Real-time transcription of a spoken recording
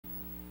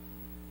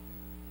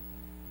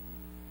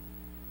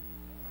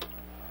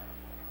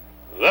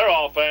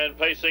Off and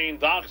pacing,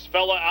 Doc's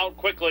Fella out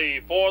quickly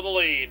for the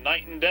lead.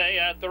 Knight and Day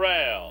at the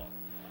rail.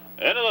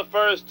 Into the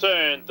first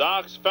turn,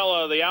 Doc's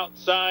Fella the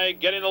outside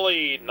getting the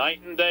lead.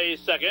 Knight and Day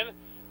second.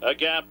 A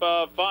gap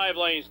of 5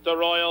 lengths to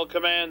Royal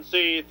Command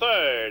C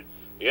third.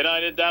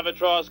 United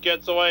Davitross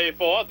gets away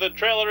fourth. The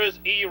trailer is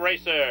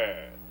E-Racer.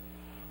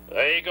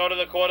 They go to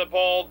the quarter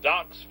pole.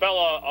 Doc's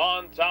Fella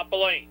on top of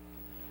lane.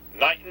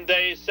 Knight and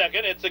Day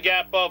second. It's a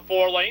gap of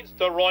 4 lengths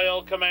to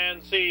Royal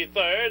Command C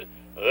third.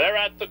 They're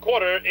at the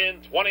quarter in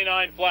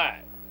 29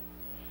 flat.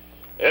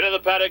 Into the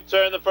paddock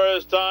turn the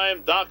first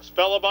time. Doc's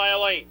Fella by a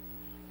length.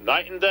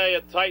 Knight and Day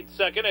a tight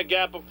second. A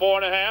gap of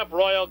 4.5.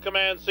 Royal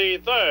Command C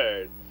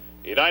third.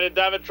 United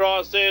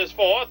Davitross is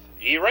fourth.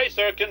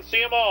 E-Racer can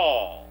see them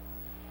all.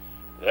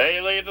 They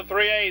leave the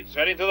 3/8,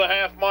 heading to the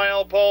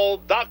half-mile pole.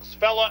 Doc's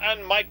Fella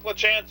and Mike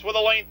Lachance with a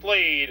length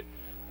lead.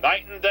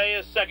 Knight and Day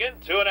is second.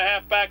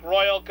 2.5 back.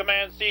 Royal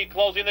Command C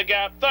closing the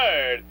gap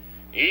third.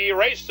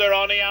 E-Racer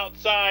on the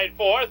outside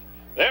fourth.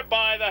 They're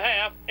by the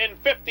half in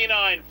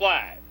 59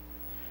 flat.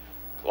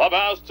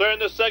 Clubhouse turn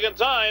the second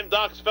time.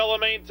 Doc's Fella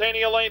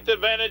maintaining a length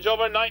advantage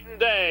over Knight and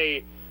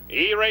Day.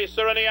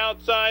 E-Racer on the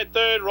outside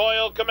third.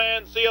 Royal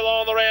Command C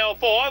along the rail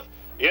fourth.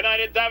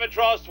 United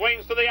Davitross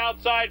swings to the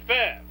outside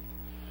fifth.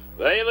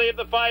 They leave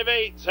the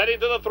 5/8,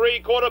 heading to the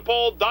 3/4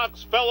 pole.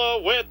 Doc's Fella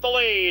with the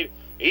lead.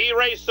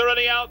 E-Racer on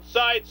the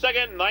outside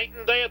second. Knight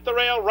and Day at the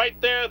rail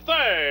right there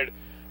third.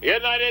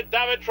 United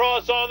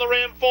Davitross on the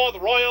rim fourth.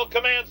 Royal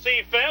Command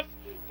C fifth.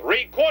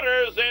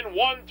 3/4 in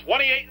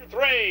 1:28 and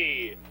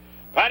 3.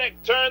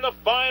 Paddock turn the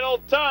final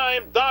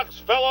time. Doc's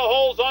Fella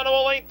holds on to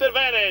a length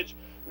advantage.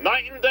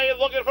 Knight and Day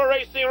looking for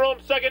racing room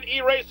second.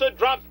 E-Racer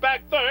drops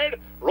back third.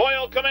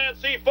 Royal Command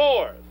C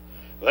fourth.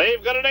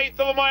 They've got an 1/8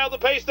 of a mile to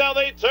pace now.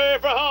 They turn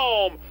for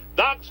home.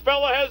 Doc's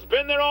Fella has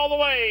been there all the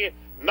way.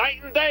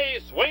 Knight and Day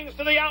swings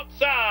to the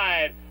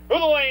outside. Through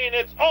the lane,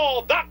 it's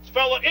all Doc's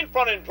Fella in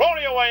front and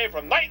drawing away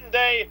from Knight and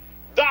Day.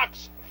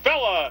 Doc's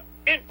Fella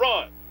in front.